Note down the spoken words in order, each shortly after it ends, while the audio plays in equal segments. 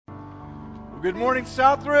Good morning,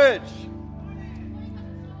 Southridge.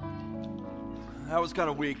 That was kind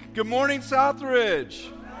of weak. Good morning,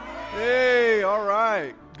 Southridge. Hey, all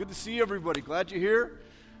right. Good to see everybody. Glad you're here.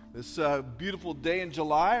 This beautiful day in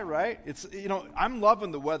July, right? It's, I'm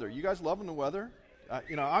loving the weather. You guys loving the weather?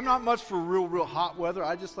 I'm not much for real hot weather.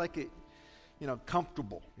 I just like it,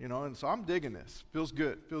 comfortable, and so I'm digging this. Feels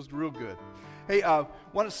good. Feels real good. Hey,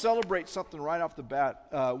 want to celebrate something right off the bat.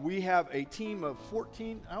 We have a team of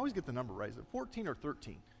 14. I always get the number right. Is it 14 or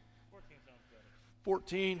 13? 14 sounds better.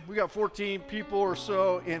 14. We got 14 people or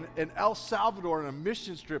so in El Salvador on a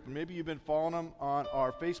mission trip, and maybe you've been following them on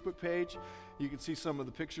our Facebook page. You can see some of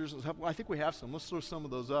the pictures. I think we have some. Let's throw some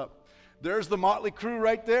of those up. There's the motley crew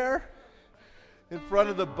right there in front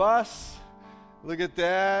of the bus. Look at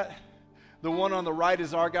that. The one on the right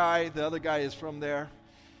is our guy. The other guy is from there.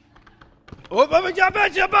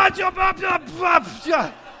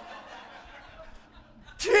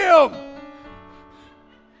 Tim!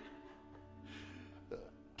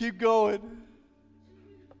 Keep going.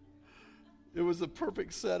 It was a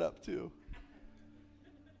perfect setup, too.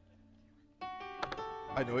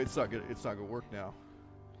 I know it's not gonna work now.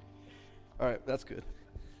 All right, that's good.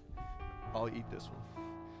 I'll eat this one.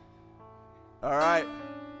 All right.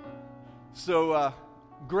 So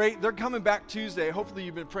great. They're coming back Tuesday. Hopefully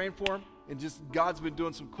you've been praying for them, and just God's been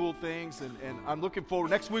doing some cool things, and I'm looking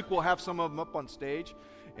forward. Next week we'll have some of them up on stage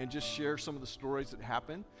and just share some of the stories that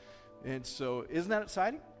happen. And so isn't that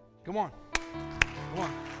exciting? Come on.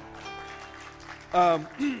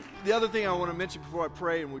 The other thing I want to mention before I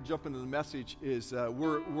pray and we jump into the message is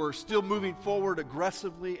we're still moving forward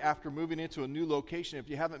aggressively after moving into a new location. If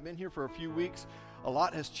you haven't been here for a few weeks, a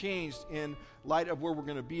lot has changed in light of where we're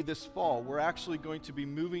going to be this fall. We're actually going to be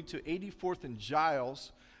moving to 84th and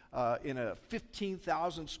Giles in a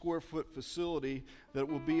 15,000 square foot facility that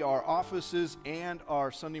will be our offices and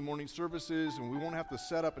our Sunday morning services, and we won't have to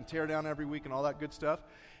set up and tear down every week and all that good stuff.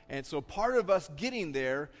 And so part of us getting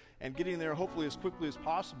there hopefully as quickly as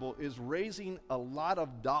possible is raising a lot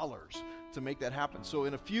of dollars to make that happen. So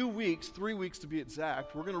in a few weeks, 3 weeks to be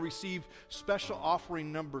exact, we're going to receive special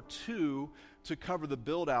offering number 2 to cover the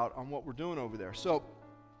build out on what we're doing over there. So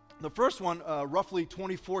the first one, roughly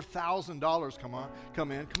 $24,000 come on.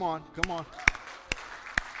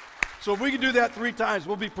 So if we can do that 3 times,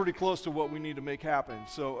 we'll be pretty close to what we need to make happen.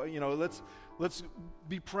 So, let's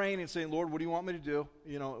be praying and saying, Lord, what do you want me to do?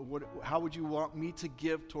 How would you want me to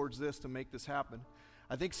give towards this to make this happen?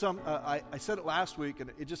 I think I said it last week,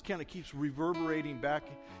 and it just kind of keeps reverberating back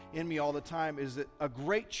in me all the time, is that a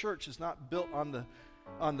great church is not built on the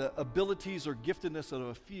abilities or giftedness of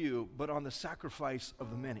a few, but on the sacrifice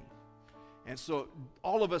of the many. And so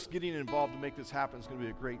all of us getting involved to make this happen is going to be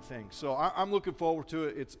a great thing. So I'm looking forward to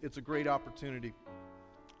it. It's a great opportunity.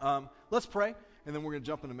 Let's pray, and then we're going to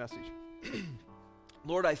jump into the message.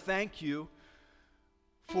 Lord, I thank you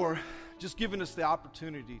for just giving us the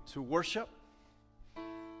opportunity to worship,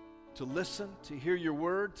 to listen, to hear your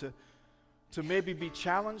word, to maybe be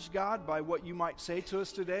challenged, God, by what you might say to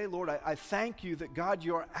us today. Lord, I thank you that, God,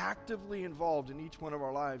 you are actively involved in each one of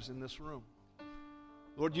our lives in this room.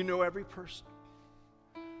 Lord, you know every person.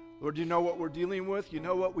 Lord, you know what we're dealing with. You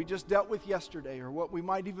know what we just dealt with yesterday or what we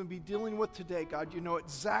might even be dealing with today. God, you know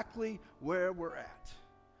exactly where we're at.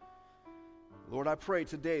 Lord, I pray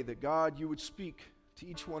today that, God, you would speak to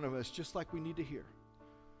each one of us just like we need to hear.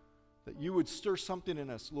 That you would stir something in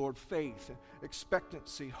us, Lord, faith,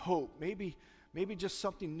 expectancy, hope. Maybe just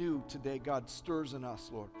something new today, God, stirs in us,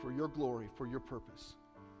 Lord, for your glory, for your purpose.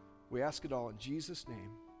 We ask it all in Jesus'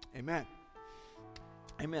 name. Amen.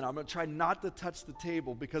 Amen. I'm going to try not to touch the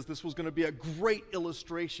table because this was going to be a great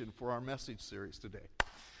illustration for our message series today.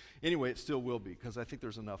 Anyway, it still will be because I think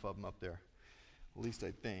there's enough of them up there. At least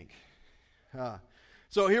I think.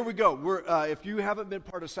 So here we go. If you haven't been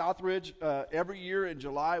part of Southridge, every year in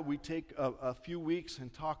July we take a few weeks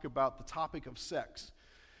and talk about the topic of sex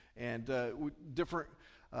and different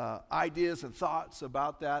ideas and thoughts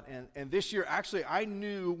about that. And this year, actually, I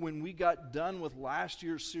knew when we got done with last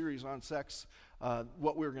year's series on sex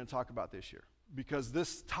what we were going to talk about this year, because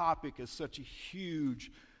this topic is such a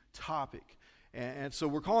huge topic. And so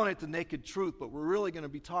we're calling it the naked truth, but we're really going to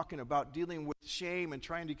be talking about dealing with shame and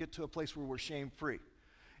trying to get to a place where we're shame-free.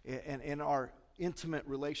 And in our intimate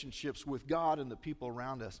relationships with God and the people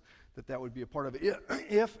around us, that would be a part of it.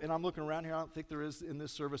 And I'm looking around here, I don't think there is in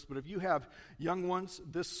this service, but if you have young ones,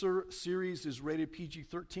 this series is rated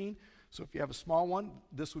PG-13. So if you have a small one,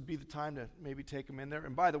 this would be the time to maybe take them in there.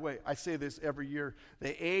 And by the way, I say this every year,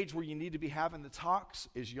 the age where you need to be having the talks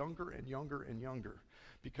is younger and younger and younger,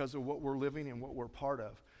 because of what we're living and what we're part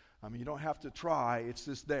of. I mean, you don't have to try, it's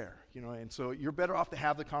just there, and so you're better off to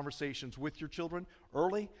have the conversations with your children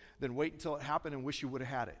early than wait until it happened and wish you would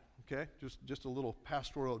have had it, okay? Just a little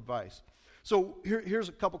pastoral advice. So here's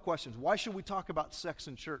a couple questions. Why should we talk about sex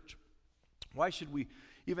in church? Why should we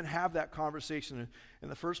even have that conversation in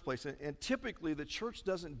the first place? And typically, the church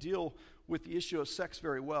doesn't deal with the issue of sex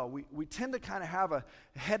very well. We tend to kind of have a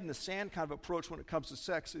head in the sand kind of approach when it comes to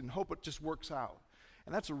sex and hope it just works out.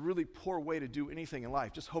 And that's a really poor way to do anything in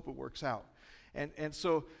life. Just hope it works out. And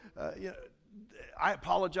so, I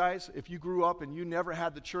apologize if you grew up and you never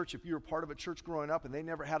had the church, if you were part of a church growing up and they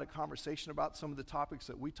never had a conversation about some of the topics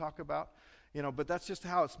that we talk about, but that's just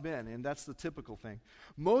how it's been, and that's the typical thing.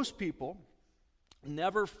 Most people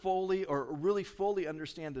never fully or really fully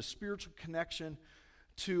understand the spiritual connection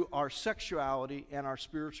to our sexuality and our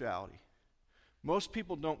spirituality. Most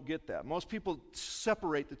people don't get that. Most people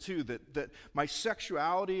separate the two, that my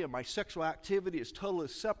sexuality and my sexual activity is totally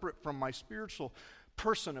separate from my spiritual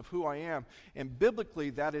person of who I am. And biblically,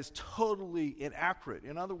 that is totally inaccurate.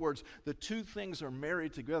 In other words, the two things are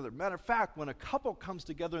married together. Matter of fact, when a couple comes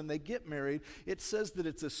together and they get married, it says that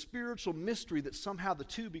it's a spiritual mystery that somehow the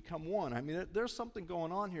two become one. I mean, there's something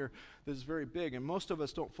going on here that is very big, and most of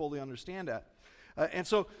us don't fully understand that. And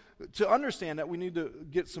so to understand that, we need to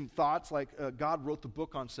get some thoughts like God wrote the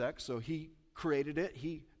book on sex, so he created it,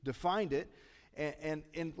 he defined it. And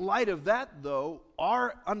in light of that, though,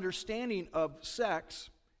 our understanding of sex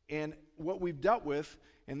and what we've dealt with,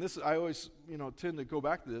 and this I always tend to go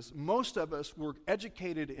back to this, most of us were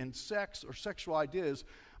educated in sex or sexual ideas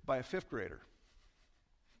by a fifth grader.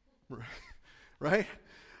 Right?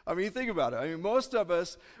 I mean, think about it. I mean, most of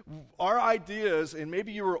us, our ideas, and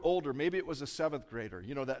maybe you were older, maybe it was a seventh grader,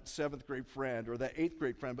 that seventh grade friend or that eighth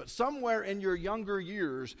grade friend, but somewhere in your younger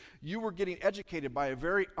years, you were getting educated by a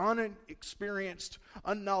very unexperienced,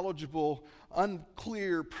 unknowledgeable,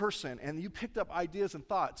 unclear person, and you picked up ideas and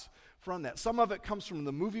thoughts from that. Some of it comes from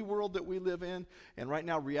the movie world that we live in, and right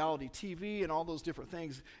now reality TV and all those different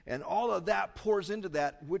things, and all of that pours into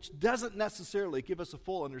that, which doesn't necessarily give us a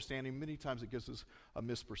full understanding. Many times it gives us a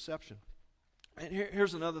misperception. And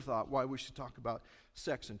here's another thought why we should talk about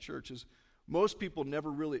sex in church is most people never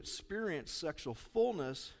really experience sexual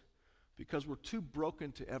fullness because we're too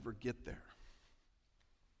broken to ever get there.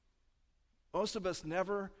 Most of us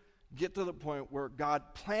never get to the point where God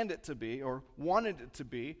planned it to be or wanted it to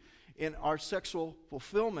be in our sexual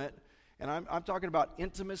fulfillment. And I'm talking about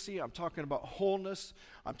intimacy, I'm talking about wholeness,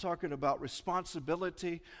 I'm talking about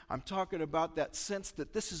responsibility, I'm talking about that sense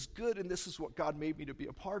that this is good and this is what God made me to be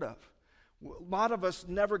a part of. A lot of us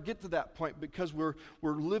never get to that point because we're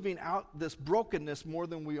living out this brokenness more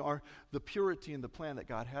than we are the purity and the plan that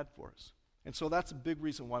God had for us. And so that's a big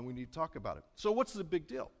reason why we need to talk about it. So what's the big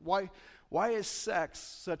deal? Why is sex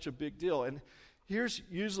such a big deal? And here's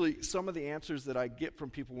usually some of the answers that I get from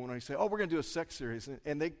people when I say, oh, we're going to do a sex series.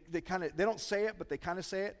 And they don't say it, but they kind of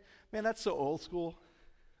say it. Man, that's so old school.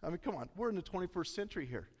 I mean, come on, we're in the 21st century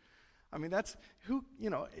here. I mean, that's you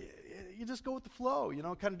just go with the flow,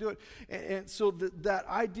 kind of do it. And so that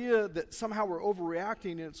idea that somehow we're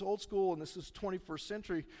overreacting and it's old school and this is 21st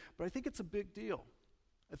century, but I think it's a big deal.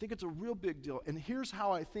 I think it's a real big deal. And here's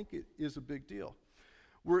how I think it is a big deal.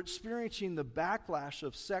 We're experiencing the backlash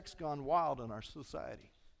of sex gone wild in our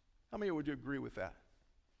society. How many would you agree with that?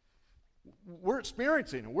 We're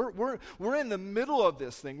experiencing it. We're in the middle of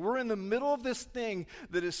this thing. We're in the middle of this thing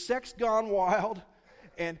that is sex gone wild,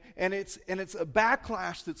 and it's a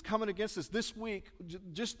backlash that's coming against us. This week,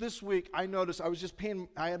 just this week, I noticed, I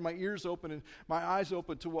had my ears open and my eyes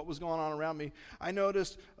open to what was going on around me. I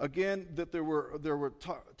noticed, again, that there were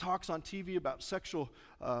talks on TV about sexual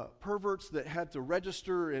perverts that had to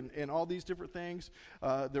register and all these different things.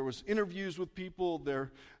 There was interviews with people.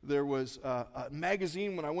 There was a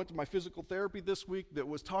magazine when I went to my physical therapy this week that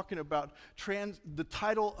was talking about the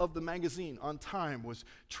title of the magazine on Time was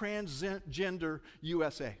Transgender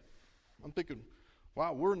USA. I'm thinking,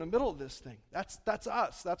 wow, we're in the middle of this thing. That's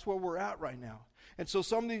us. That's where we're at right now. And so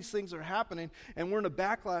some of these things are happening, and we're in a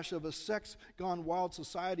backlash of a sex gone wild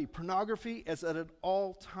society. Pornography is at an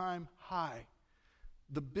all-time high.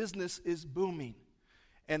 The business is booming.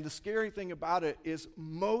 And the scary thing about it is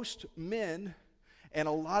most men and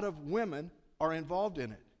a lot of women are involved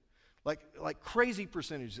in it. Like crazy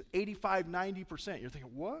percentages, 85, 90%. You're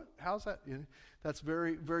thinking, what? How's that? That's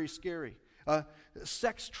very, very scary.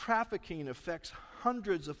 Sex trafficking affects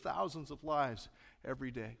hundreds of thousands of lives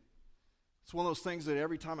every day. It's one of those things that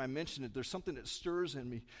every time I mention it, there's something that stirs in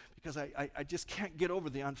me because I just can't get over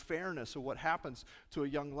the unfairness of what happens to a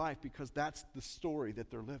young life because that's the story that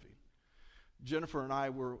they're living. Jennifer and I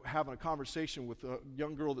were having a conversation with a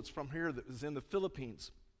young girl that's from here that was in the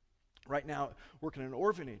Philippines. right now working in an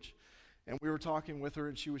orphanage. And we were talking with her,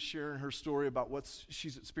 and she was sharing her story about what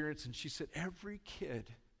she's experienced. And she said every kid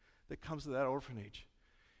that comes to that orphanage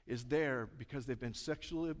is there because they've been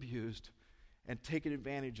sexually abused and taken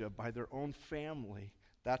advantage of by their own family.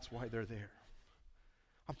 That's why they're there.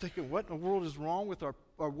 I'm thinking, what in the world is wrong with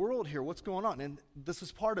our world here? What's going on? And this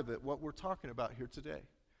is part of it, what we're talking about here today.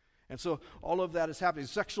 And so all of that is happening.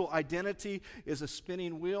 Sexual identity is a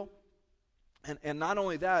spinning wheel. And not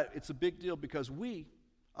only that, it's a big deal because we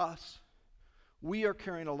are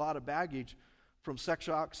carrying a lot of baggage from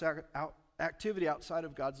sexual activity outside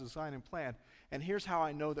of God's design and plan. And here's how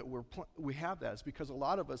I know that we have that. It's because a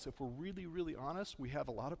lot of us, if we're really, really honest, we have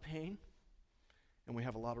a lot of pain and we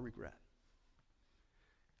have a lot of regret.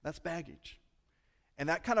 That's baggage. And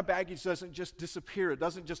that kind of baggage doesn't just disappear. It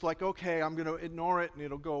doesn't just like, okay, I'm going to ignore it and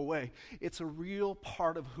it'll go away. It's a real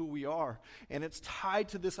part of who we are. And it's tied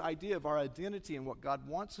to this idea of our identity and what God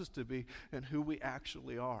wants us to be and who we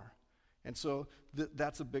actually are. And so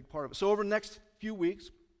that's a big part of it. So over the next few weeks,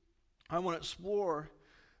 I want to explore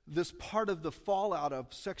this part of the fallout of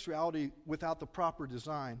sexuality without the proper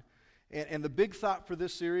design. And the big thought for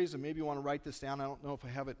this series, and maybe you want to write this down, I don't know if I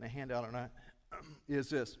have it in a handout or not, is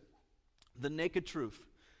this. The naked truth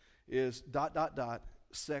is ...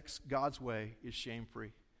 sex God's way is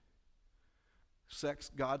shame-free. Sex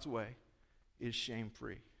God's way is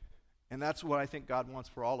shame-free. And that's what I think God wants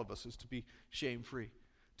for all of us, is to be shame-free,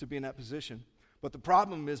 to be in that position. But the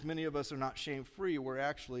problem is many of us are not shame-free. We're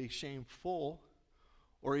actually shameful,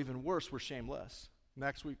 or even worse, we're shameless.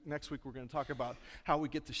 Next week we're going to talk about how we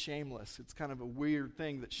get to shameless. It's kind of a weird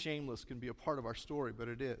thing that shameless can be a part of our story, but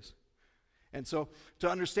it is. And so to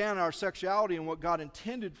understand our sexuality and what God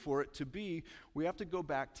intended for it to be, we have to go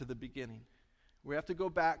back to the beginning. We have to go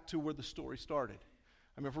back to where the story started.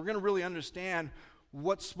 I mean, if we're going to really understand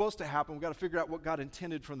what's supposed to happen, we've got to figure out what God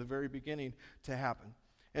intended from the very beginning to happen.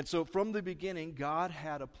 And so from the beginning, God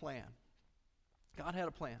had a plan. God had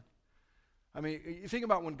a plan. I mean, you think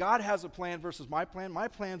about when God has a plan versus my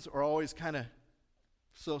plans are always kind of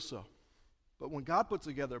so-so. But when God puts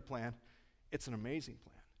together a plan, it's an amazing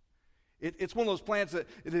plan. It's one of those plans that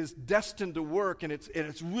it is destined to work, and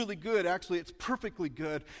it's really good. Actually, it's perfectly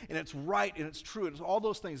good, and it's right, and it's true. It's all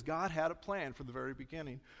those things. God had a plan from the very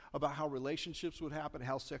beginning about how relationships would happen,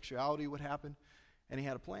 how sexuality would happen, and he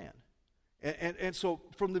had a plan. And so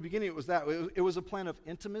from the beginning, it was that. It was a plan of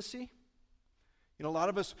intimacy. You know, a lot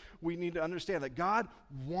of us, we need to understand that God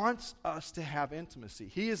wants us to have intimacy.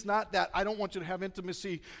 He is not that, I don't want you to have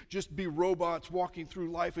intimacy, just be robots walking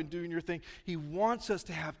through life and doing your thing. He wants us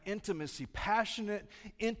to have intimacy, passionate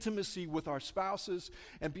intimacy with our spouses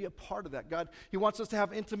and be a part of that. God, he wants us to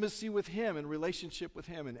have intimacy with him and relationship with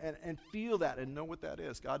him and feel that and know what that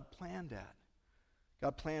is. God planned that.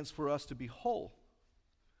 God plans for us to be whole.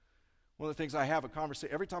 One of the things I have a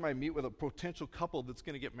conversation, every time I meet with a potential couple that's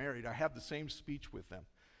going to get married, I have the same speech with them.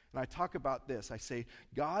 And I talk about this. I say,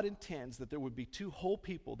 God intends that there would be two whole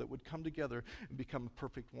people that would come together and become a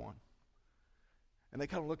perfect one. And they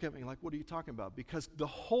kind of look at me like, what are you talking about? Because the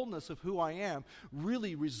wholeness of who I am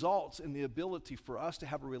really results in the ability for us to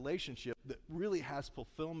have a relationship that really has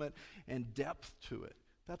fulfillment and depth to it.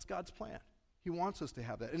 That's God's plan. He wants us to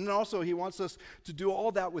have that. And also, he wants us to do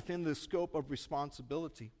all that within the scope of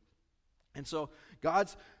responsibility. And so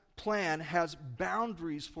God's plan has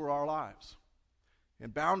boundaries for our lives.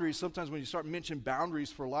 And boundaries, sometimes when you start mentioning boundaries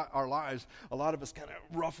for our lives, a lot of us kind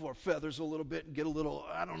of ruffle our feathers a little bit and get a little,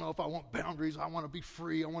 I don't know if I want boundaries. I want to be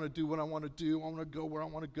free. I want to do what I want to do. I want to go where I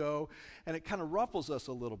want to go. And it kind of ruffles us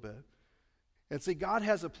a little bit. And see, God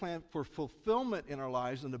has a plan for fulfillment in our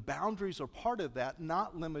lives, and the boundaries are part of that,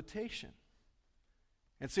 not limitation.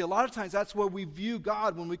 And see, a lot of times that's where we view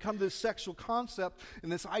God when we come to this sexual concept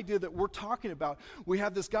and this idea that we're talking about. We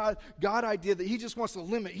have this God idea that he just wants to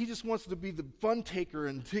limit. He just wants to be the fun taker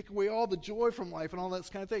and take away all the joy from life and all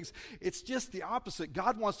those kind of things. It's just the opposite.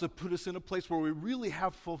 God wants to put us in a place where we really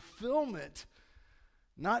have fulfillment,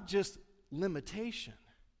 not just limitation,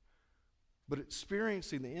 but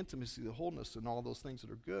experiencing the intimacy, the wholeness, and all those things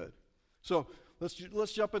that are good. So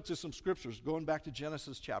let's jump into some scriptures, going back to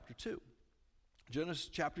Genesis chapter 2. Genesis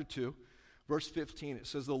chapter 2, verse 15, it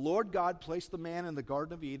says, the Lord God placed the man in the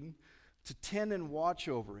Garden of Eden to tend and watch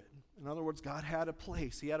over it. In other words, God had a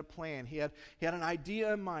place. He had a plan. He had an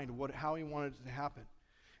idea in mind of how he wanted it to happen.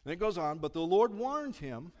 And it goes on, but the Lord warned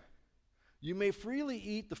him, you may freely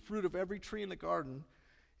eat the fruit of every tree in the garden,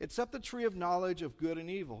 except the tree of knowledge of good and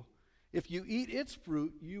evil. If you eat its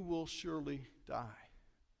fruit, you will surely die.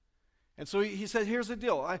 And so he said, here's the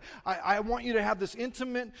deal. I want you to have this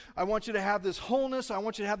intimate, I want you to have this wholeness, I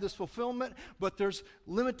want you to have this fulfillment, but there's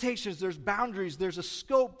limitations, there's boundaries, there's a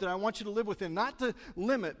scope that I want you to live within, not to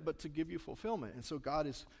limit, but to give you fulfillment. And so God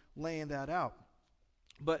is laying that out.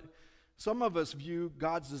 But some of us view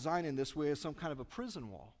God's design in this way as some kind of a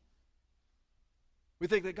prison wall. We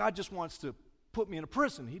think that God just wants to put me in a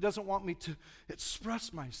prison. He doesn't want me to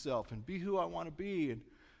express myself and be who I want to be and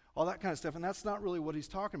all that kind of stuff. And that's not really what he's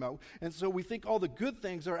talking about. And so we think all the good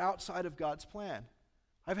things are outside of God's plan.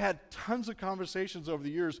 I've had tons of conversations over the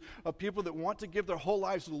years of people that want to give their whole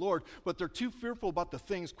lives to the Lord, but they're too fearful about the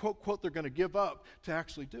things, quote, quote, they're going to give up to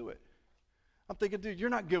actually do it. I'm thinking, dude, you're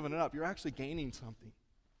not giving it up. You're actually gaining something.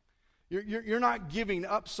 You're not giving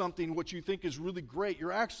up something what you think is really great.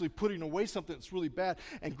 You're actually putting away something that's really bad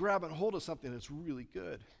and grabbing hold of something that's really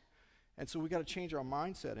good. And so we got to change our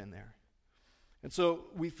mindset in there. And so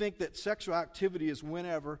we think that sexual activity is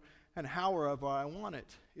whenever and however I want it.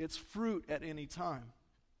 It's fruit at any time.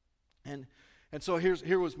 And so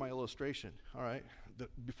here was my illustration, all right,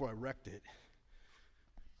 before I wrecked it.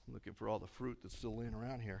 I'm looking for all the fruit that's still laying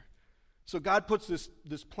around here. So God puts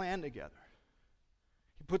this plan together.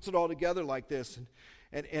 He puts it all together like this.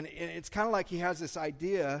 And it's kind of like he has this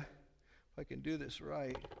idea. If I can do this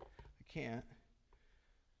right, I can't.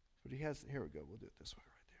 But he has, here we go, we'll do it this way right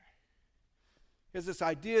there. He has this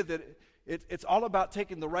idea that it's all about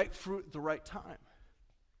taking the right fruit at the right time.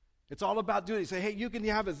 It's all about doing it. You say, hey, you can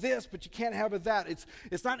have a this, but you can't have a that.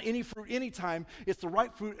 It's not any fruit anytime. It's the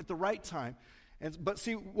right fruit at the right time. But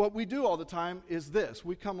see, what we do all the time is this.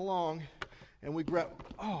 We come along and we grab,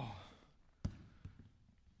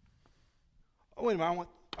 wait a minute,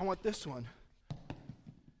 I want this one.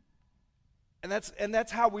 And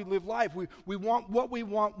that's how we live life. We want what we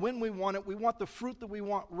want when we want it. We want the fruit that we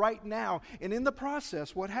want right now. And in the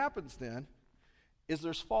process, what happens then is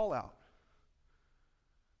there's fallout.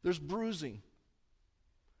 There's bruising.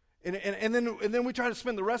 And then we try to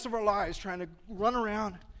spend the rest of our lives trying to run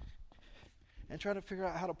around and try to figure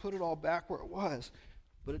out how to put it all back where it was.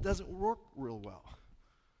 But it doesn't work real well.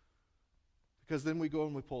 Because then we go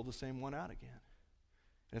and we pull the same one out again.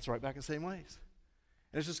 And it's right back the same ways.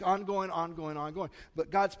 And it's just ongoing. But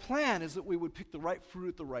God's plan is that we would pick the right fruit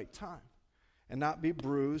at the right time and not be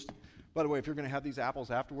bruised. By the way, if you're going to have these apples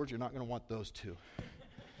afterwards, you're not going to want those two.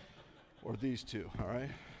 Or these two, all right?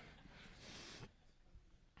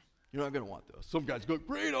 You're not going to want those. Some guys go,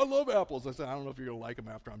 great, I love apples. I said, I don't know if you're going to like them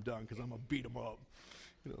after I'm done because I'm going to beat them up.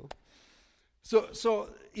 So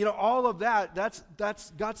all of that's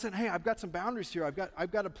God saying, hey, I've got some boundaries here.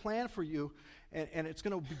 I've got a plan for you, and it's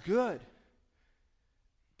going to be good.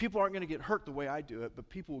 People aren't going to get hurt the way I do it, but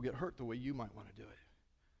people will get hurt the way you might want to do it.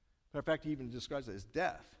 Matter of fact, he even describes it as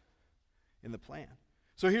death in the plan.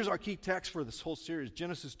 So here's our key text for this whole series,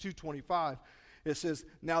 Genesis 2:25. It says,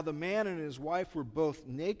 now the man and his wife were both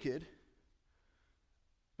naked,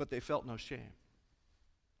 but they felt no shame.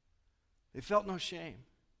 They felt no shame.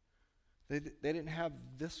 They didn't have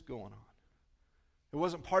this going on. It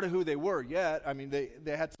wasn't part of who they were yet. I mean, they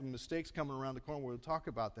had some mistakes coming around the corner. We'll talk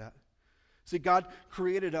about that. See, God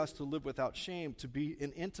created us to live without shame, to be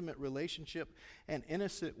in intimate relationship and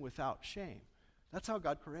innocent without shame. That's how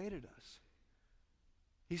God created us.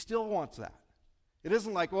 He still wants that. It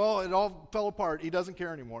isn't like, well, it all fell apart. He doesn't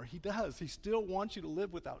care anymore. He does. He still wants you to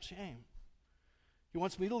live without shame. He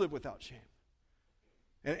wants me to live without shame.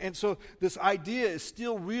 And so this idea is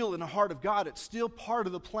still real in the heart of God. It's still part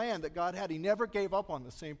of the plan that God had. He never gave up on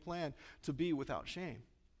the same plan to be without shame.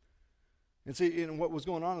 And see, in what was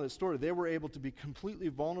going on in this story, they were able to be completely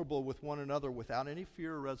vulnerable with one another without any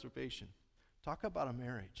fear or reservation. Talk about a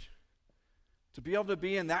marriage. To be able to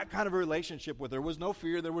be in that kind of a relationship where there was no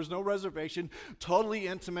fear, there was no reservation, totally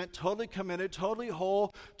intimate, totally committed, totally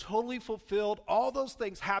whole, totally fulfilled, all those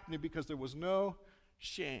things happening because there was no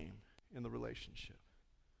shame in the relationship.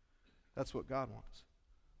 That's what God wants.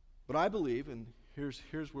 But I believe, and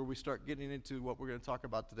here's where we start getting into what we're going to talk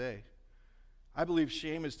about today, I believe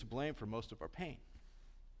shame is to blame for most of our pain.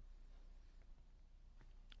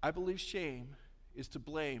 I believe shame is to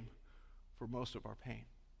blame for most of our pain.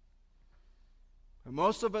 And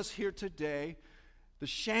most of us here today, the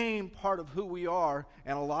shame part of who we are,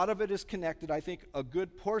 and a lot of it is connected, I think a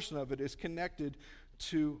good portion of it is connected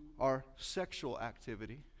to our sexual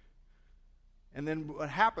activity. And then what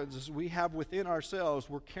happens is we have within ourselves,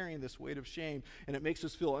 we're carrying this weight of shame, and it makes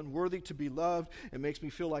us feel unworthy to be loved. It makes me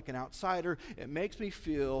feel like an outsider. It makes me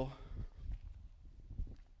feel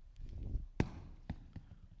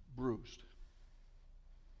bruised.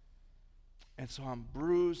 And so I'm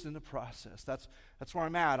bruised in the process. That's where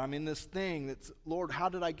I'm at. I'm in this thing that's, Lord, how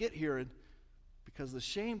did I get here? And because of the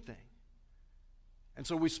shame thing. And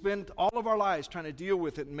so we spend all of our lives trying to deal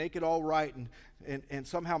with it and make it all right and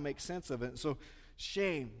somehow make sense of it. And so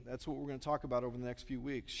shame, that's what we're going to talk about over the next few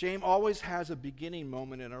weeks. Shame always has a beginning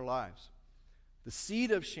moment in our lives. The seed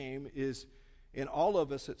of shame is in all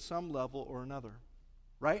of us at some level or another.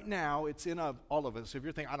 Right now, it's in all of us. If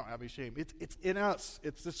you're thinking, I don't have any shame, it's in us.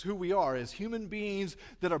 It's just who we are. As human beings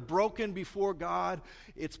that are broken before God,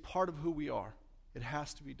 it's part of who we are. It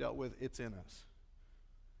has to be dealt with. It's in us.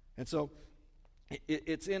 And so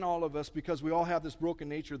it's in all of us because we all have this broken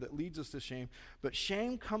nature that leads us to shame. But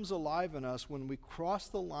shame comes alive in us when we cross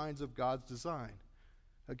the lines of God's design.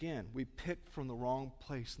 Again, we picked from the wrong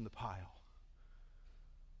place in the pile.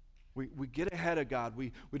 We get ahead of God.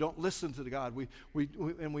 We don't listen to God.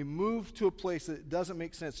 And we move to a place that doesn't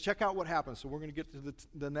make sense. Check out what happened. So we're going to get to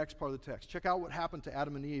the next part of the text. Check out what happened to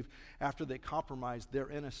Adam and Eve after they compromised their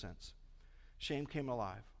innocence. Shame came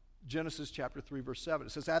alive. Genesis chapter 3, verse 7. It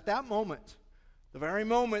says, at that moment, the very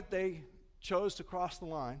moment they chose to cross the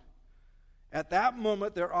line, at that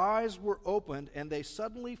moment their eyes were opened and they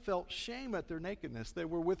suddenly felt shame at their nakedness. They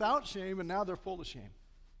were without shame and now they're full of shame.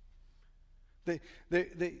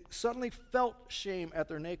 They suddenly felt shame at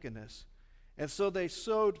their nakedness. And so they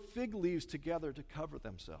sewed fig leaves together to cover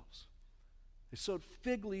themselves. They sewed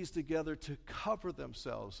fig leaves together to cover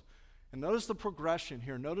themselves. And notice the progression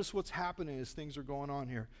here. Notice what's happening as things are going on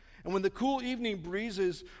here. And when the cool evening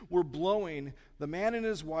breezes were blowing, the man and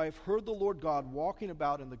his wife heard the Lord God walking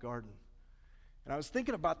about in the garden. And I was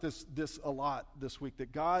thinking about this a lot this week,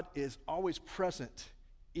 that God is always present,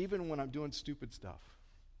 even when I'm doing stupid stuff.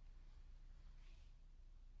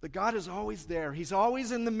 That God is always there. He's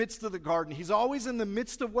always in the midst of the garden. He's always in the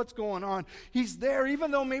midst of what's going on. He's there,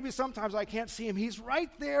 even though maybe sometimes I can't see him. He's right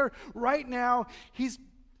there, right now.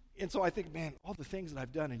 And so I think, man, all the things that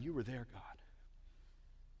I've done, and you were there, God.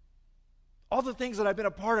 All the things that I've been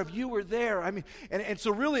a part of, you were there. I mean, and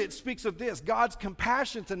so really it speaks of this, God's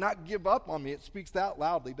compassion to not give up on me. It speaks that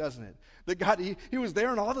loudly, doesn't it? That God, he was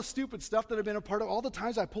there in all the stupid stuff that I've been a part of, all the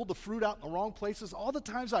times I pulled the fruit out in the wrong places, all the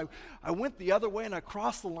times I went the other way and I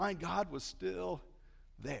crossed the line, God was still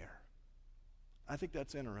there. I think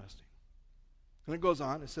that's interesting. And it goes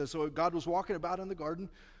on, it says, so God was walking about in the garden,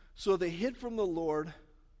 so they hid from the Lord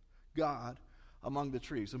God among the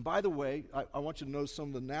trees. And by the way, I want you to know some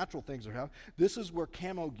of the natural things that happen. This is where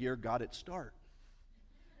camo gear got its start.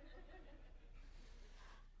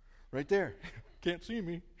 Right there. Can't see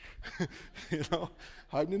me.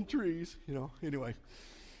 Hiding in trees, Anyway,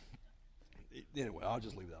 I'll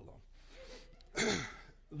just leave that alone.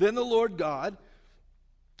 Then the Lord God,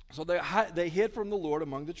 so they hid from the Lord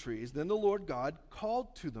among the trees. Then the Lord God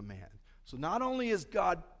called to the man. So not only is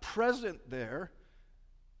God present there,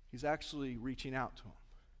 he's actually reaching out to him.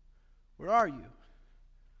 Where are you?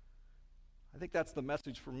 I think that's the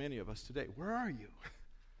message for many of us today. Where are you?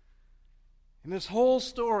 In this whole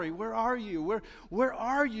story, where are you? Where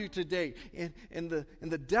are you today? In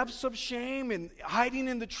the depths of shame and hiding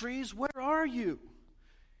in the trees, where are you?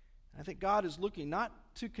 I think God is looking not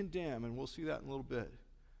to condemn, and we'll see that in a little bit,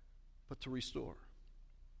 but to restore.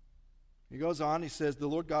 He goes on, he says, the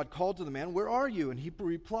Lord God called to the man, where are you? And he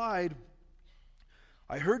replied,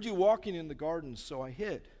 I heard you walking in the garden, so I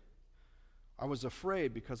hid. I was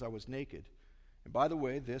afraid because I was naked. And by the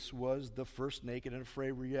way, this was the first Naked and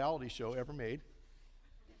Afraid reality show ever made.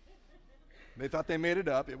 They thought they made it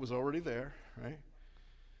up. It was already there, right?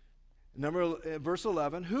 Verse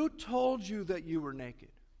 11, who told you that you were naked?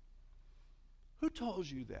 Who told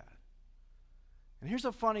you that? And here's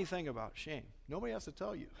a funny thing about shame. Nobody has to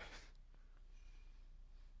tell you.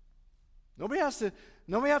 Nobody has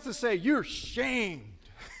to say, you're shamed.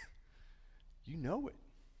 You know it.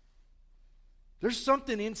 There's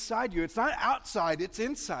something inside you. It's not outside, it's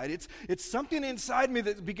inside. It's something inside me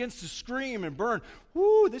that begins to scream and burn.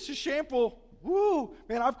 Woo, this is shameful. Woo,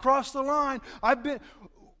 man, I've crossed the line. And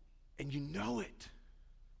you know it.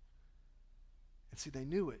 And see, they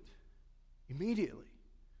knew it immediately.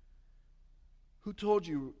 Who told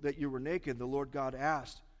you that you were naked? The Lord God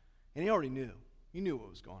asked. And he already knew. He knew what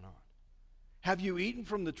was going on. Have you eaten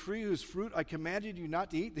from the tree whose fruit I commanded you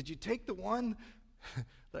not to eat? Did you take the one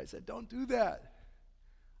that I said, don't do that?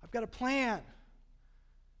 I've got a plan.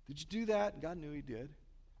 Did you do that? And God knew he did,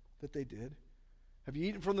 that they did. Have you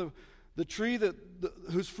eaten from the tree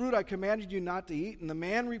whose fruit I commanded you not to eat? And the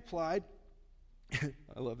man replied,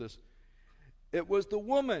 I love this, it was the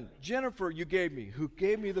woman, Jennifer, you gave me, who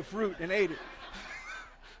gave me the fruit and ate it.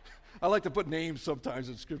 I like to put names sometimes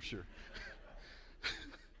in Scripture.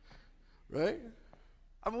 Right?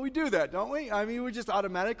 I mean, we do that, don't we? I mean, we just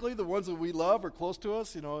automatically, the ones that we love are close to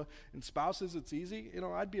us, and spouses, it's easy.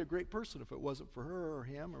 I'd be a great person if it wasn't for her or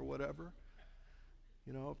him or whatever.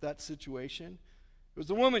 of that situation. It was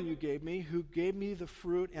the woman you gave me who gave me the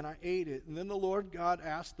fruit, and I ate it. And then the Lord God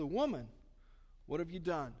asked the woman, what have you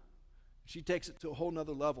done? She takes it to a whole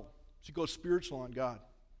nother level. She goes spiritual on God.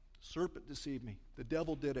 The serpent deceived me. The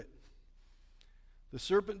devil did it. The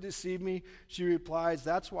serpent deceived me. She replies,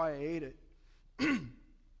 that's why I ate it.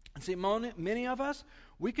 And see, many of us,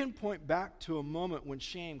 we can point back to a moment when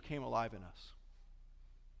shame came alive in us.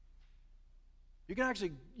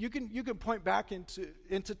 You can point back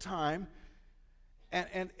into time,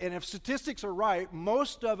 and if statistics are right,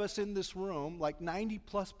 most of us in this room, like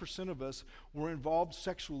 90+% of us, were involved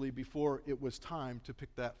sexually before it was time to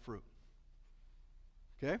pick that fruit.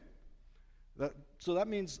 Okay? So that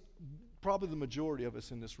means probably the majority of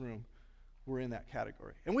us in this room were in that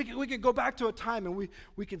category. And we can go back to a time and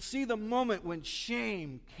we can see the moment when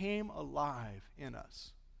shame came alive in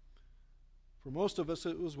us. For most of us,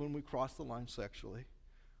 it was when we crossed the line sexually.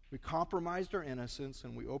 We compromised our innocence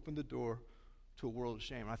and we opened the door to a world of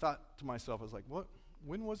shame. I thought to myself, I was like,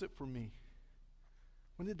 when was it for me?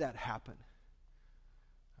 When did that happen?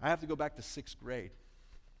 I have to go back to 6th grade.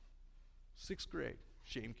 6th grade,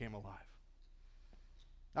 shame came alive.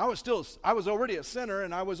 I was already a sinner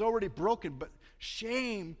and I was already broken, but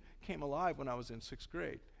shame came alive when I was in 6th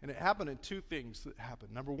grade. And it happened in two things that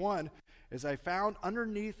happened. Number one is I found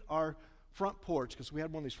underneath our front porch, because we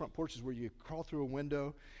had one of these front porches where you crawl through a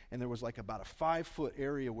window, and there was like about a 5-foot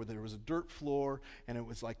area where there was a dirt floor, and it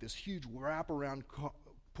was like this huge wraparound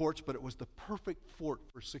porch, but it was the perfect fort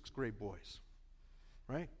for 6th grade boys,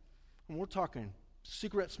 right? And we're talking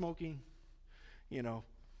cigarette smoking,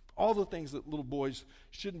 all the things that little boys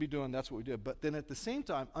shouldn't be doing, that's what we did. But then at the same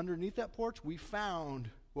time, underneath that porch, we found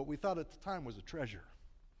what we thought at the time was a treasure.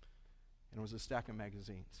 And it was a stack of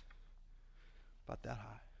magazines, about that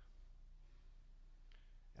high.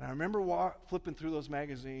 And I remember flipping through those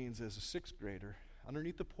magazines as a 6th grader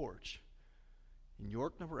underneath the porch in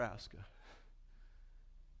York, Nebraska.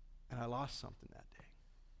 And I lost something that day.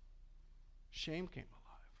 Shame came alive.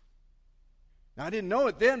 Now, I didn't know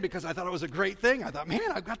it then because I thought it was a great thing. I thought, man,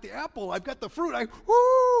 I've got the apple. I've got the fruit. I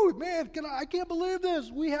can't believe this.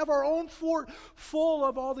 We have our own fort full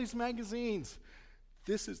of all these magazines.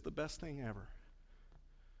 This is the best thing ever.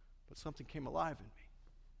 But something came alive in me.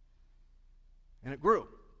 And it grew.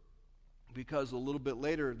 Because a little bit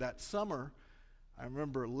later that summer, I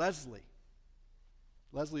remember Leslie.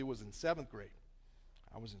 Leslie was in 7th grade.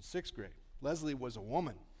 I was in 6th grade. Leslie was a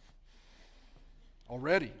woman.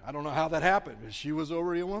 Already. I don't know how that happened, but she was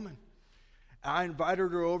already a woman. I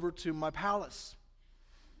invited her over to my palace,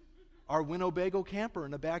 our Winnebago camper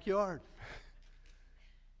in the backyard.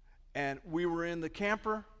 And we were in the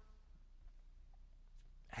camper,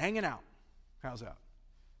 hanging out. How's that?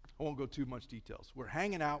 I won't go too much details. We're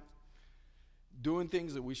hanging out, doing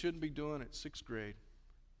things that we shouldn't be doing at 6th grade.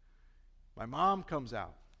 My mom comes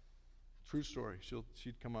out. True story.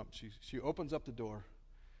 She'd come up. She opens up the door,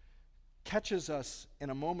 catches us in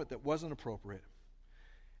a moment that wasn't appropriate,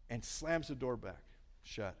 and slams the door back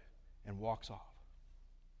shut and walks off.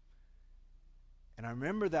 And I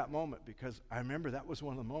remember that moment because I remember that was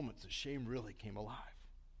one of the moments that shame really came alive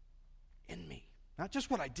in me. Not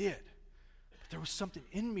just what I did, but there was something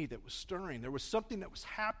in me that was stirring. There was something that was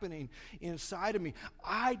happening inside of me.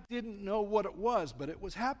 I didn't know what it was, but it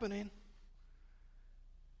was happening.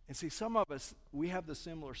 And see, some of us, we have the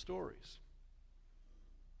similar stories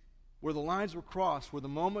where the lines were crossed, where the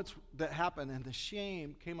moments that happened and the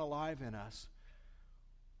shame came alive in us.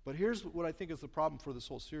 But here's what I think is the problem for this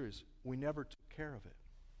whole series. We never took care of it.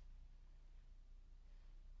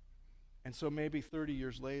 And so maybe 30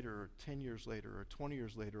 years later, or 10 years later, or 20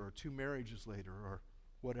 years later, or 2 marriages later, or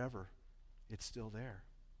whatever, it's still there.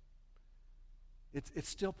 It's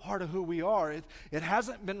still part of who we are. It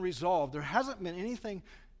hasn't been resolved. There hasn't been anything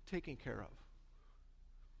taken care of.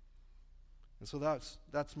 And so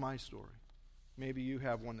that's my story. Maybe you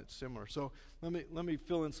have one that's similar. So let me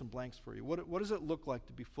fill in some blanks for you. What does it look like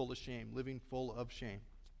to be full of shame, living full of shame?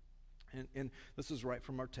 And this is right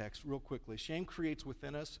from our text, real quickly. Shame creates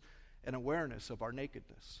within us an awareness of our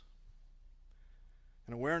nakedness.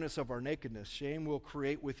 An awareness of our nakedness. Shame will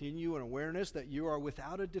create within you an awareness that you are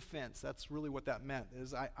without a defense. That's really what that meant,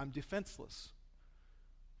 is I'm defenseless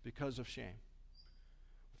because of shame.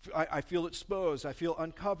 I feel exposed. I feel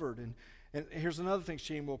uncovered. And here's another thing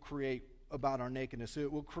shame will create about our nakedness.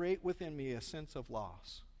 It will create within me a sense of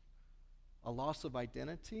loss. A loss of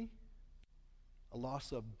identity, a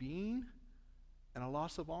loss of being, and a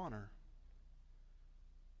loss of honor.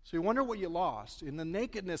 So you wonder what you lost. In the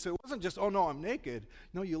nakedness, it wasn't just, oh no, I'm naked.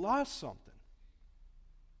 No, you lost something.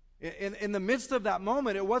 In the midst of that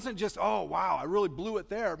moment, it wasn't just, oh, wow, I really blew it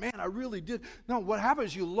there. Man, I really did. No, what happened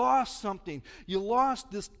is you lost something. You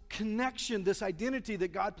lost this connection, this identity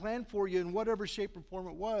that God planned for you in whatever shape or form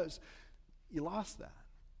it was. You lost that.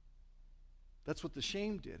 That's what the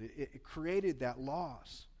shame did. It created that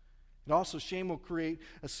loss. And also, shame will create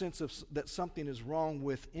a sense of that something is wrong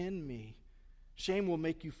within me. Shame will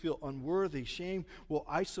make you feel unworthy. Shame will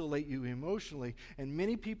isolate you emotionally. And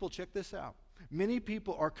many people, check this out, many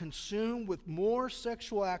people are consumed with more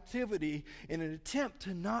sexual activity in an attempt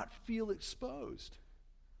to not feel exposed.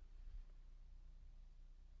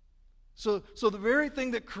 So the very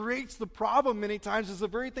thing that creates the problem many times is the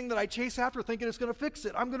very thing that I chase after thinking it's going to fix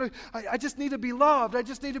it. I just need to be loved. I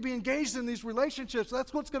just need to be engaged in these relationships.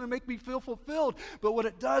 That's what's going to make me feel fulfilled. But what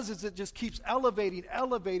it does is it just keeps elevating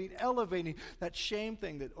that shame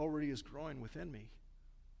thing that already is growing within me.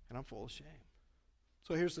 And I'm full of shame.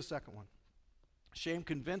 So here's the second one. Shame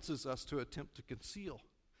convinces us to attempt to conceal.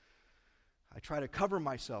 I try to cover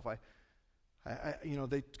myself.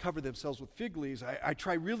 They cover themselves with fig leaves. I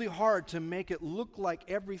try really hard to make it look like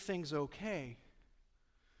everything's okay.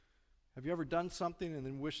 Have you ever done something and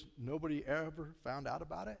then wished nobody ever found out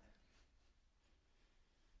about it?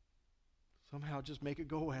 Somehow just make it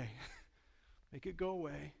go away. Make it go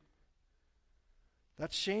away.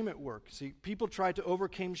 That's shame at work. See, people try to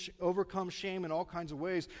overcome shame in all kinds of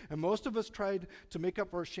ways, and most of us tried to make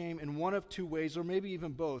up our shame in one of two ways, or maybe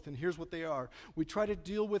even both, and here's what they are. We try to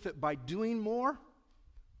deal with it by doing more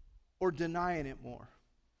or denying it more.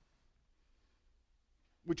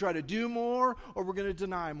 We try to do more or we're going to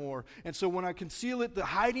deny more. And so when I conceal it, the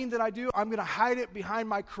hiding that I do, I'm going to hide it behind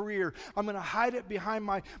my career. I'm going to hide it behind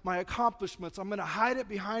my accomplishments. I'm going to hide it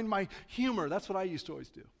behind my humor. That's what I used to always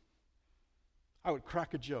do. I would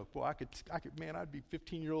crack a joke. Boy, I'd be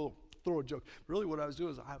 15-year-old, throw a joke. Really what I was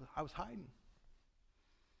doing is I was hiding.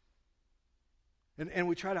 And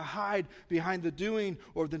we try to hide behind the doing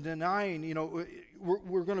or the denying. You know,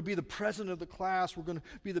 we're going to be the president of the class. We're going to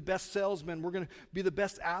be the best salesman. We're going to be the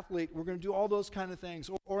best athlete. We're going to do all those kind of things.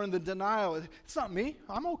 Or in the denial, it's not me.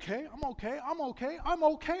 I'm okay. And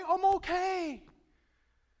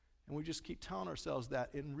we just keep telling ourselves that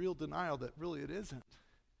in real denial that really it isn't.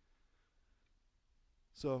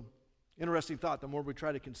 So, interesting thought. The more we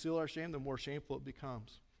try to conceal our shame, the more shameful it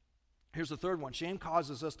becomes. Here's the third one. Shame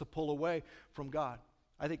causes us to pull away from God.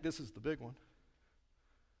 I think this is the big one.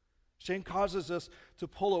 Shame causes us to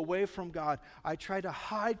pull away from God. I try to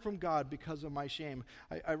hide from God because of my shame.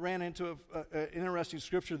 I ran into an interesting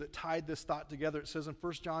scripture that tied this thought together. It says in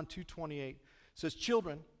 1 John 2:28, it says,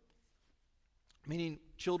 children, meaning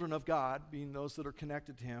children of God, being those that are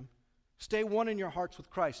connected to Him, stay one in your hearts with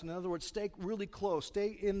Christ. In other words, stay really close.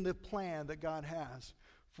 Stay in the plan that God has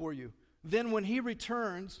for you. Then when He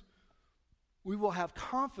returns, we will have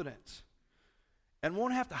confidence and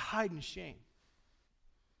won't have to hide in shame.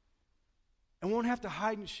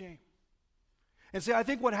 And see, I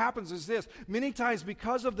think what happens is this. Many times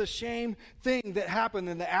because of the shame thing that happened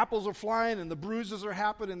and the apples are flying and the bruises are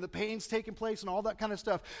happening and the pain's taking place and all that kind of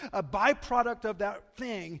stuff, a byproduct of that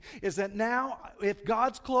thing is that now if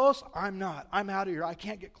God's close, I'm not. I'm out of here. I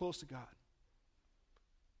can't get close to God.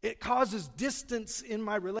 It causes distance in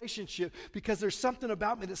my relationship because there's something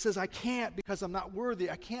about me that says I can't because I'm not worthy.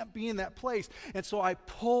 I can't be in that place. And so I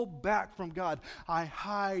pull back from God. I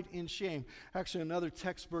hide in shame. Actually, another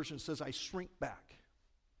text version says I shrink back.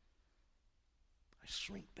 I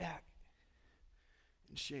shrink back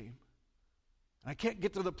in shame. I can't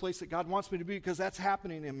get to the place that God wants me to be because that's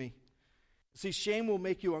happening in me. See, shame will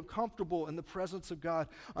make you uncomfortable in the presence of God,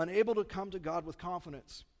 unable to come to God with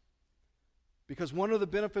confidence. Because one of the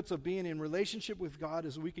benefits of being in relationship with God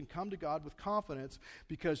is we can come to God with confidence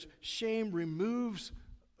because shame removes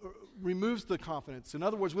the confidence. In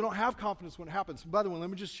other words, we don't have confidence when it happens. By the way, let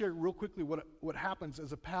me just share real quickly what happens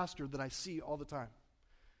as a pastor that I see all the time.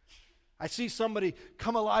 I see somebody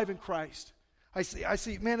come alive in Christ. I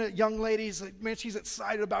see, man, a young lady, man, she's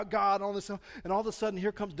excited about God and all this stuff. And all of a sudden,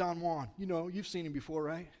 here comes Don Juan. You know, you've seen him before,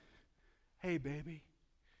 right? Hey, baby.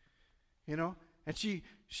 You know, and she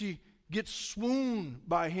gets swooned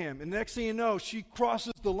by him. And the next thing you know, she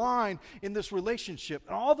crosses the line in this relationship.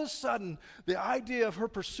 And all of a sudden, the idea of her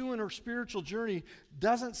pursuing her spiritual journey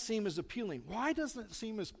doesn't seem as appealing. Why doesn't it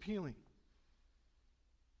seem as appealing?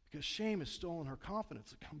 Because shame has stolen her confidence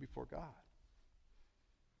to come before God.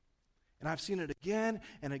 And I've seen it again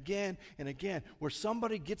and again and again, where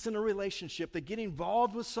somebody gets in a relationship, they get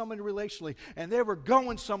involved with somebody relationally, and they were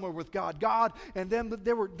going somewhere with God, and then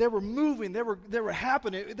they were moving, they were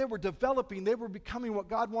happening, they were developing, they were becoming what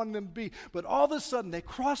God wanted them to be. But all of a sudden, they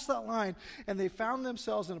crossed that line, and they found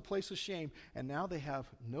themselves in a place of shame, and now they have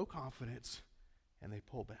no confidence, and they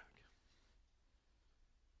pull back.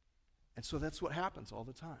 And so that's what happens all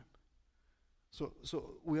the time.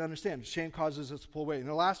 So we understand shame causes us to pull away. And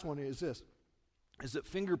the last one is this, is that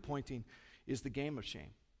finger pointing is the game of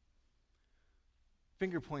shame.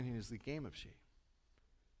 Finger pointing is the game of shame.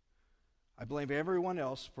 I blame everyone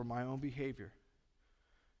else for my own behavior.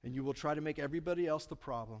 And you will try to make everybody else the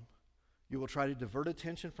problem. You will try to divert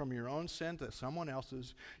attention from your own sin to someone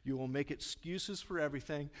else's. You will make excuses for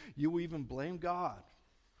everything. You will even blame God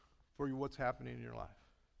for what's happening in your life.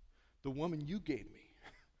 The woman you gave me.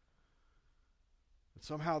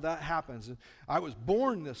 Somehow that happens. And I was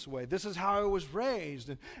born this way. This is how I was raised.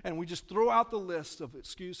 And we just throw out the list of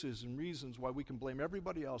excuses and reasons why we can blame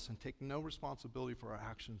everybody else and take no responsibility for our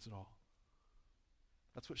actions at all.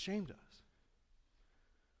 That's what shame does.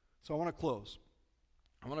 So I want to close.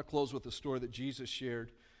 I want to close with a story that Jesus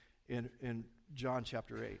shared in John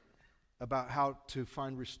chapter 8 about how to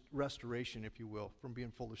find restoration, if you will, from being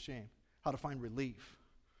full of shame. How to find relief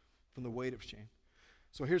from the weight of shame.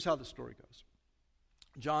 So here's how the story goes.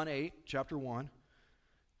 John 8, chapter 1,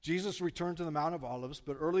 Jesus returned to the Mount of Olives,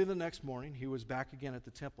 but early the next morning, he was back again at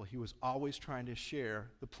the temple. He was always trying to share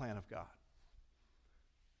the plan of God.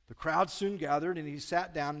 The crowd soon gathered, and he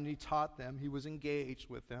sat down and he taught them. He was engaged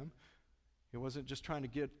with them. He wasn't just trying to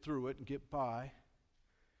get through it and get by.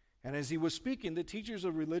 And as he was speaking, the teachers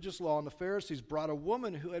of religious law and the Pharisees brought a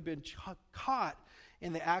woman who had been caught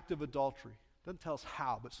in the act of adultery. Doesn't tell us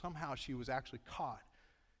how, but somehow she was actually caught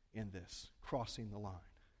in this, crossing the line.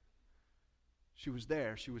 She was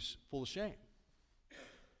there. She was full of shame.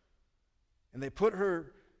 And they put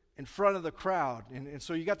her in front of the crowd. And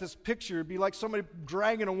so you got this picture. It'd be like somebody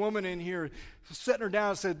dragging a woman in here, setting her down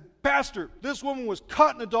and said, Pastor, this woman was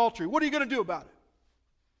caught in adultery. What are you going to do about it?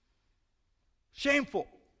 Shameful.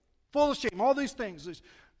 Full of shame. All these things is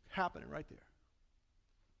happening right there.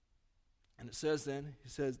 And it says then, he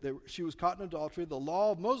says that she was caught in adultery. The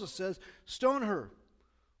law of Moses says, stone her.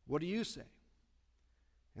 What do you say?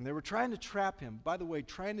 And they were trying to trap him. By the way,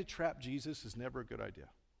 trying to trap Jesus is never a good idea,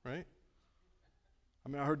 right? I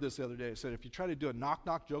mean, I heard this the other day. It said if you try to do a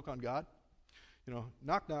knock-knock joke on God,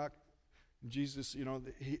 knock-knock, Jesus,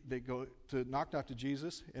 they go to knock-knock to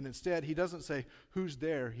Jesus, and instead he doesn't say, who's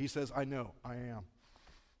there? He says, I know, I am.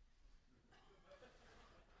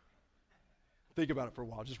 Think about it for a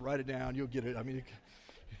while. Just write it down. You'll get it. I mean,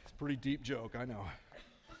 it's a pretty deep joke, I know.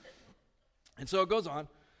 And so it goes on.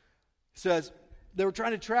 It says, they were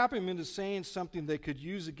trying to trap him into saying something they could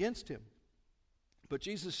use against him. But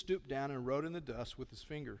Jesus stooped down and wrote in the dust with his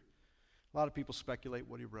finger. A lot of people speculate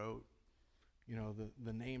what he wrote.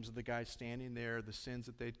 The names of the guys standing there, the sins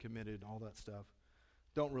that they'd committed, all that stuff.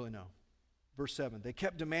 Don't really know. Verse 7, they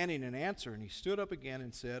kept demanding an answer, and he stood up again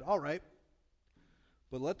and said, all right,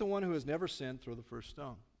 but let the one who has never sinned throw the first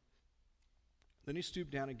stone. Then he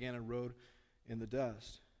stooped down again and wrote in the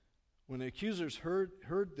dust. When the accusers heard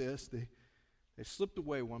this, they slipped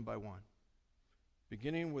away one by one,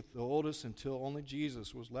 beginning with the oldest until only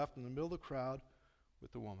Jesus was left in the middle of the crowd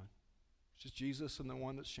with the woman. It's just Jesus and the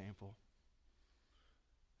one that's shameful.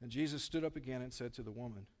 And Jesus stood up again and said to the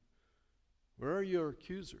woman, where are your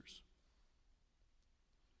accusers?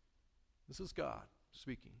 This is God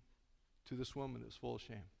speaking to this woman who's full of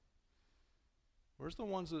shame. Where's the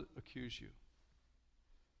ones that accuse you?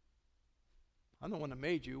 I'm the one that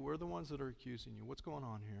made you. We're the ones that are accusing you. What's going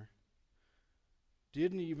on here?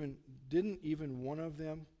 Didn't even one of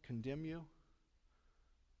them condemn you?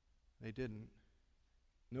 They didn't.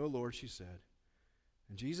 No, Lord, she said.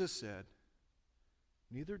 And Jesus said,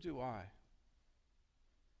 neither do I.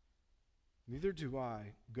 Neither do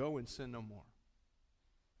I. Go and sin no more.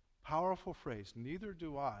 Powerful phrase. Neither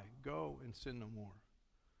do I. Go and sin no more.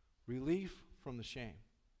 Relief from the shame.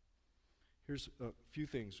 Here's a few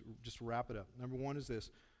things, just to wrap it up. Number one is this.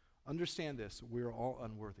 Understand this. We are all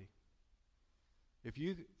unworthy. If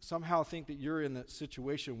you somehow think that you're in that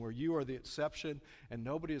situation where you are the exception and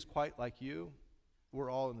nobody is quite like you,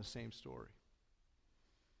 we're all in the same story.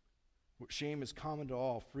 Shame is common to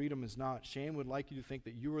all. Freedom is not. Shame would like you to think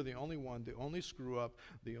that you are the only one, the only screw up,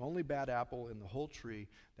 the only bad apple in the whole tree.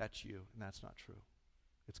 That's you, and that's not true.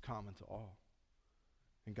 It's common to all.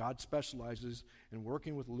 And God specializes in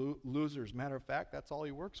working with losers. Matter of fact, that's all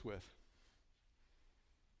he works with.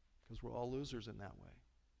 Because we're all losers in that way.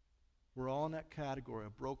 We're all in that category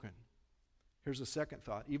of broken. Here's a second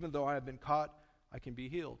thought. Even though I have been caught, I can be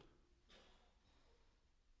healed.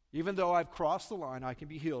 Even though I've crossed the line, I can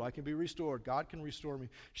be healed. I can be restored. God can restore me.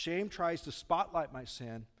 Shame tries to spotlight my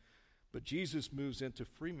sin, but Jesus moves in to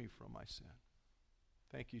free me from my sin.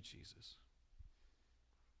 Thank you, Jesus.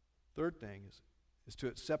 Third thing is to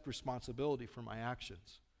accept responsibility for my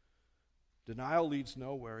actions. Denial leads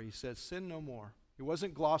nowhere. He says, sin no more. He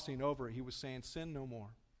wasn't glossing over it. He was saying, sin no more.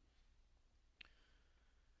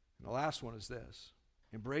 And the last one is this.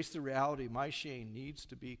 Embrace the reality my shame needs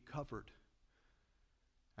to be covered.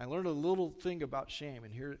 I learned a little thing about shame,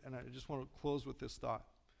 and I just want to close with this thought.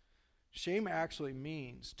 Shame actually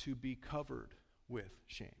means to be covered with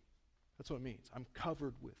shame. That's what it means. I'm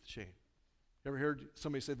covered with shame. You ever heard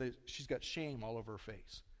somebody say that she's got shame all over her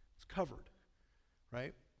face? It's covered,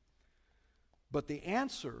 right? But the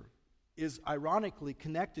answer is ironically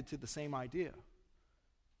connected to the same idea.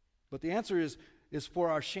 But the answer is for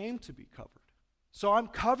our shame to be covered. So I'm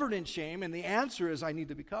covered in shame, and the answer is I need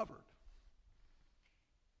to be covered.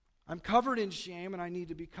 I'm covered in shame, and I need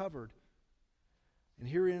to be covered. And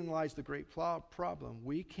herein lies the great problem.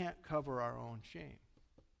 We can't cover our own shame.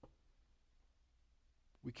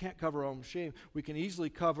 We can't cover our own shame. We can easily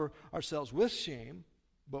cover ourselves with shame,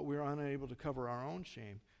 but we're unable to cover our own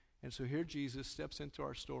shame. And so here Jesus steps into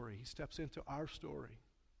our story. He steps into our story.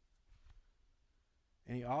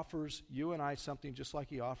 And he offers you and I something just like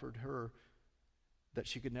he offered her that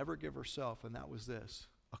she could never give herself, and that was this,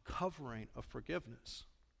 a covering of forgiveness.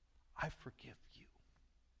 I forgive you.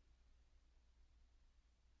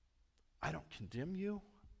 I don't condemn you.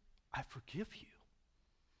 I forgive you.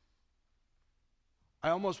 I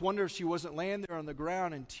almost wonder if she wasn't laying there on the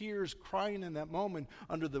ground in tears, crying in that moment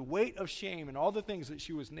under the weight of shame and all the things that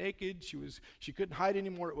she was naked, she couldn't hide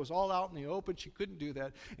anymore. It was all out in the open. She couldn't do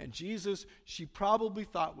that. And Jesus, she probably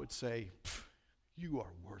thought would say, you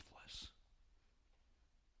are worthless.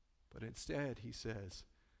 But instead, he says,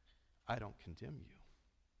 I don't condemn you.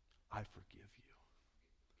 I forgive you.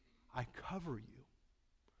 I cover you.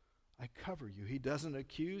 I cover you. He doesn't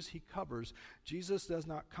accuse, he covers. Jesus does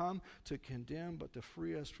not come to condemn, but to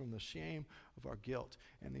free us from the shame of our guilt.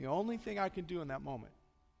 And the only thing I can do in that moment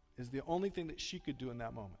is the only thing that she could do in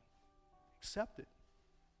that moment. Accept it.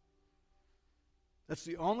 That's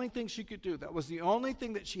the only thing she could do. That was the only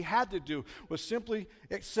thing that she had to do, was simply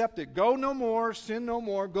accept it. Go no more, sin no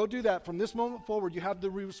more. Go do that. From this moment forward, you have the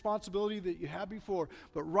responsibility that you had before.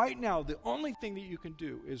 But right now, the only thing that you can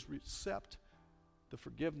do is accept the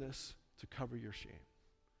forgiveness to cover your shame.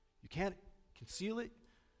 You can't conceal it.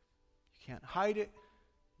 You can't hide it.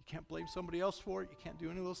 You can't blame somebody else for it. You can't do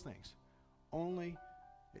any of those things. Only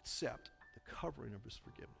accept the covering of his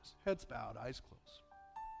forgiveness. Heads bowed, eyes closed.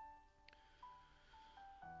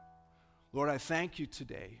 Lord, I thank you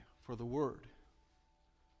today for the word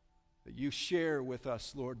that you share with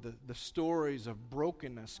us, Lord, the stories of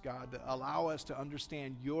brokenness, God, that allow us to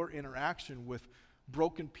understand your interaction with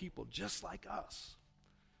broken people just like us.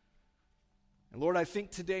 And Lord, I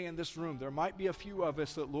think today in this room, there might be a few of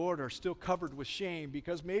us that, Lord, are still covered with shame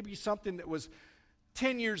because maybe something that was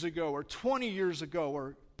 10 years ago or 20 years ago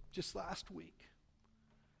or just last week.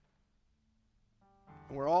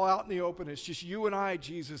 And we're all out in the open. It's just you and I,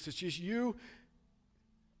 Jesus. It's just you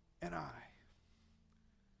and I.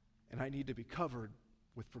 And I need to be covered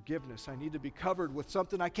with forgiveness. I need to be covered with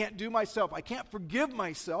something I can't do myself. I can't forgive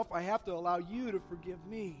myself. I have to allow you to forgive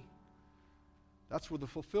me. That's where the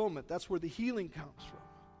fulfillment, that's where the healing comes from.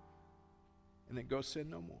 And then go sin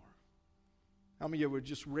no more. How many of you would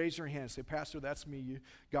just raise your hand and say, Pastor, that's me.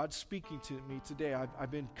 God's speaking to me today.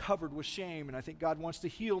 I've been covered with shame, and I think God wants to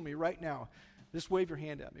heal me right now. Just wave your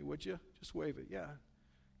hand at me, would you? Just wave it. Yeah.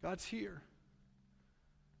 God's here.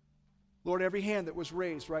 Lord, every hand that was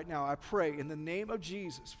raised right now, I pray in the name of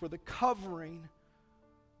Jesus for the covering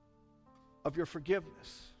of your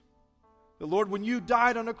forgiveness. The Lord, when you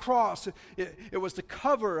died on a cross, it was to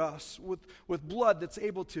cover us with blood that's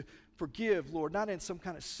able to forgive, Lord, not in some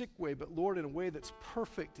kind of sick way, but Lord, in a way that's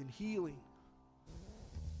perfect and healing.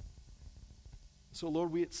 So,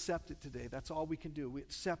 Lord, we accept it today. That's all we can do. We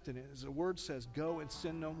accept it. As the word says, go and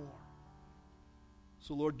sin no more.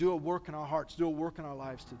 So, Lord, do a work in our hearts. Do a work in our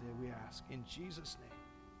lives today, we ask. In Jesus'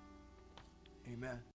 name, amen.